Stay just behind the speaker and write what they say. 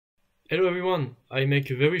Hello everyone, I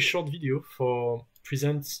make a very short video for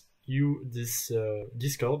present you this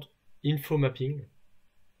Discord info mapping.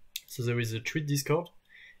 So there is a TweT Discord,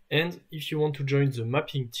 and if you want to join the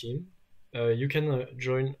mapping team, you can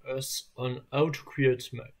join us on how to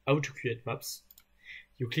create maps.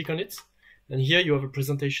 You click on it, and here you have a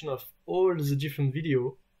presentation of all the different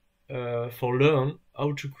video for learn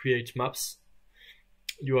how to create maps.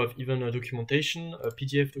 You have even a documentation, a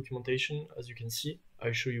PDF documentation, as you can see.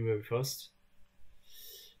 I show you very fast.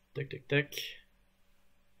 Tac.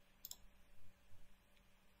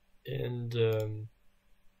 And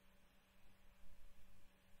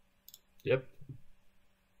yep.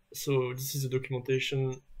 So this is a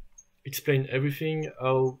documentation, explain everything,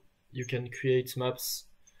 how you can create maps,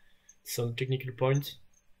 some technical points.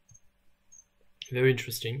 Very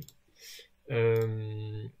interesting.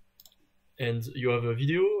 And you have a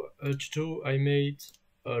video, a tutorial I made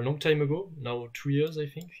a long time ago, now 2 years I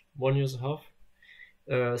think, 1 year and a half.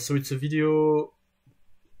 So it's a video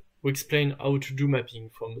we explain how to do mapping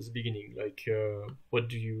from the beginning, like where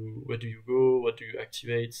do you go, what do you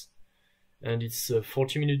activate, and it's a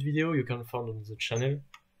 40-minute video you can find on the channel,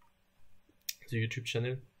 the YouTube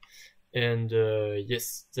channel. And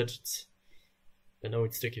yes, that's it. And now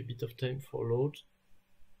it's take a bit of time for load.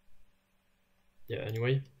 Yeah,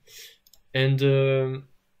 anyway. And you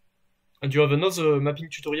have another mapping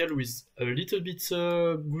tutorial with a little bit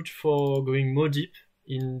good for going more deep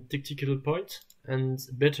in technical point and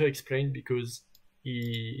better explained, because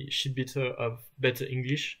she better have better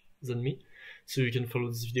English than me, so you can follow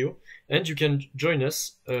this video and you can join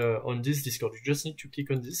us on this Discord. You just need to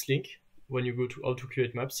click on this link when you go to how to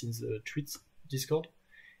create maps in the TweT Discord,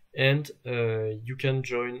 and you can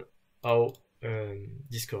join our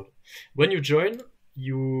Discord. When you join,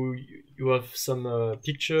 you have some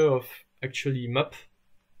picture of actually map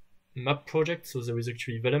project. So there is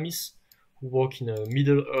actually Valamis who work in a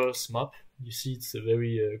Middle Earth map. You see, it's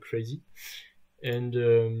very crazy, and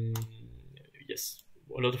yes,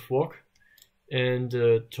 a lot of work. And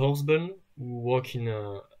Torsben who work in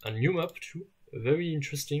a new map too, very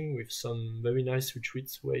interesting, with some very nice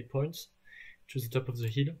retreat waypoints to the top of the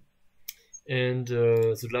hill. And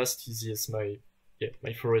the last is yes, my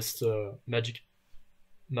forest magic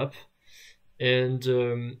map. And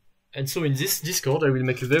so in this Discord I will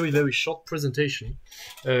make a very short presentation.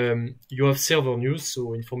 You have server news,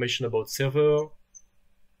 so information about server,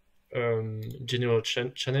 general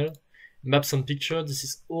channel, maps and picture. This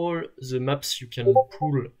is all the maps you can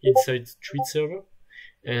pull inside TweT server,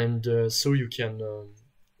 and so you know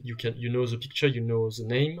the picture, you know the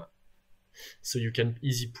name, so you can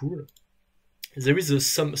easy pull. There is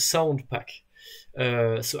some sound pack.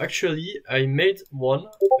 So actually I made one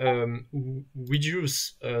who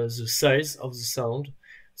reduce the size of the sound,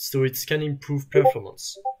 so it can improve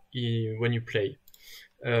performance when you play.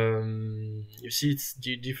 You see, it's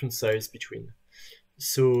different size between.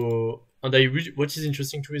 So, and what is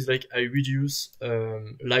interesting too is like I reduce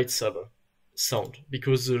lightsaber sound,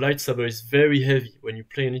 because the lightsaber is very heavy when you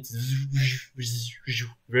play on it. It's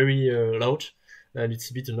very loud, and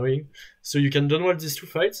it's a bit annoying. So you can download these two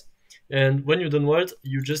files, and when you download,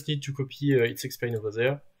 you just need to copy it's explained over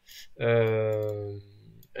there,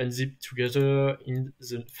 and zip together in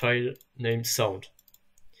the file named sound.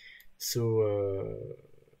 So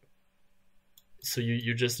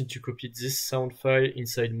you just need to copy this sound file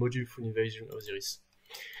inside module for Invasion Osiris.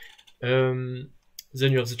 Then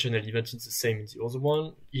you have the channel event, it's the same in the other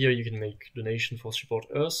one. Here you can make donation for support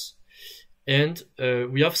us. And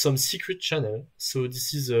we have some secret channel. So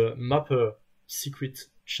this is a mapper secret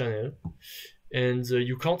channel, and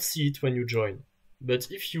you can't see it when you join. But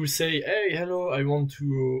if you say, hey, hello, I want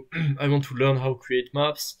to learn how to create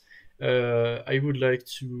maps, I would like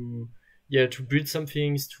to build some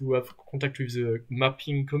things, to have contact with the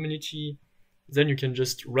mapping community, then you can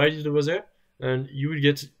just write it over there, and you will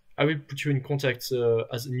get, I will put you in contact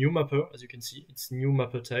as a new mapper. As you can see, it's new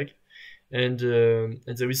mapper tag, and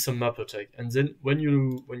there is some mapper tag. And then when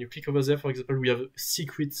you click over there, for example, we have a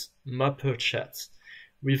secret mapper chat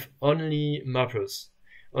with only mappers,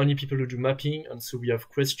 only people who do mapping. And so we have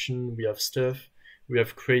question, we have stuff, we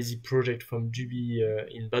have crazy project from Juby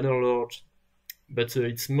in Bannerlord, but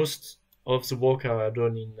it's most of the work are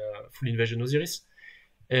done in full Invasion Osiris.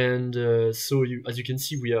 And so as you can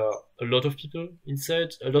see, we are a lot of people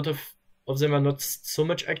inside. A lot of them are not so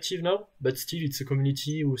much active now, but still it's a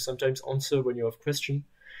community who sometimes answer when you have questions.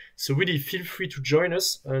 So really feel free to join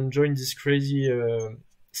us and join this crazy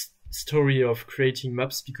story of creating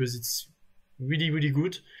maps, because it's really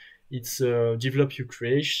good. It's develop your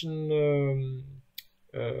creation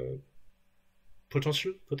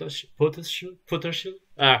potential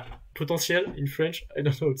potentiel in French. I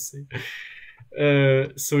don't know how to say.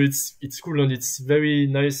 So it's cool and it's very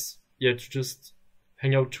nice, yeah, to just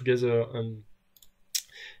hang out together. And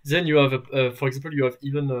then you have, for example, you have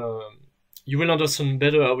even you will understand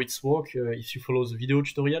better how it's work if you follow the video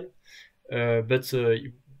tutorial. But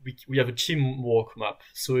we have a teamwork map,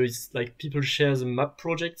 so it's like people share the map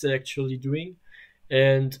project they're actually doing,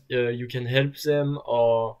 and you can help them,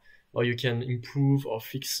 or you can improve or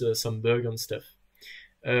fix some bug and stuff.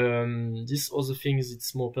 These other things,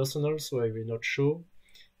 it's more personal, so I will not show.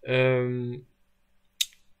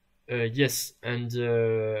 Yes, and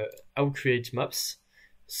how create maps.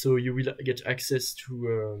 So you will get access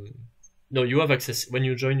to. No, you have access when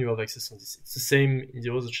you join. You have access on this. It's the same in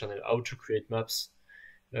the other channel. How to create maps.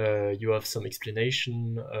 You have some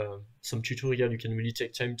explanation, some tutorial. You can really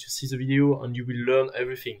take time to see the video, and you will learn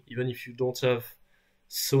everything, even if you don't have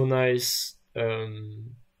so nice.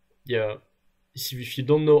 Yeah, if you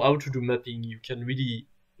don't know how to do mapping, you can really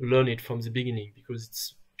learn it from the beginning because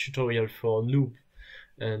it's tutorial for noob,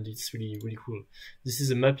 and it's really cool. This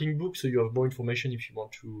is a mapping book, so you have more information if you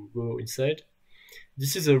want to go inside.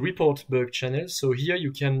 This is a report bug channel, so here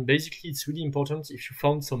you can basically, it's really important if you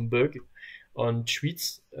found some bug on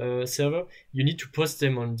TweT server, you need to post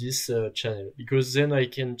them on this channel, because then I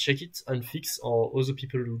can check it and fix, or other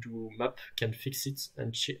people who do map can fix it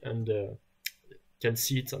and can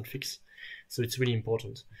see it and fix. So it's really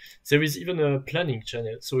important. There is even a planning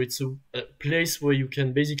channel, so it's a place where you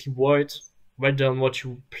can basically write down what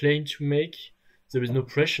you plan to make. There is no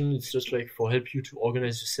pressure, it's just like for help you to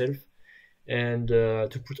organize yourself and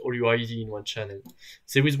to put all your ID in one channel.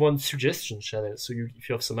 There is one suggestion channel, so if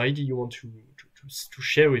you have some idea you want to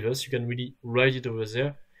share with us, you can really write it over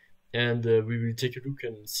there, and we will take a look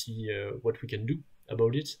and see what we can do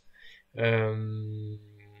about it.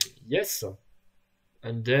 Yes,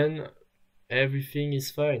 and then everything is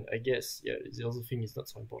fine, I guess. Yeah, the other thing is not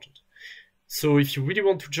so important. So if you really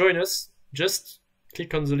want to join us, just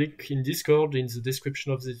click on the link in Discord in the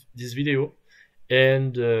description of this video,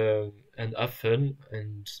 and have fun,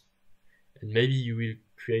 and maybe you will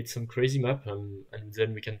create some crazy map, and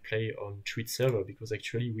then we can play on TweT server, because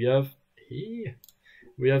actually we have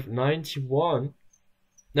 99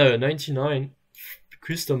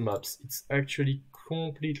 custom maps. It's actually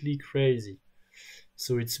completely crazy.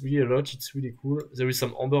 So it's really a lot, it's really cool. There is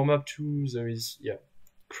some Amber map too, there is, yeah,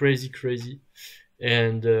 crazy.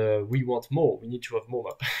 And we want more, we need to have more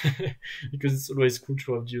map, because it's always cool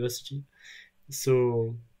to have diversity.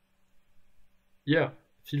 So yeah,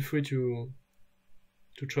 feel free to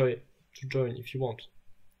try to join if you want.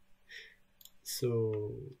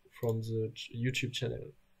 So from the YouTube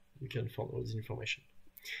channel you can find all this information.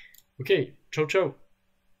 Okay, ciao.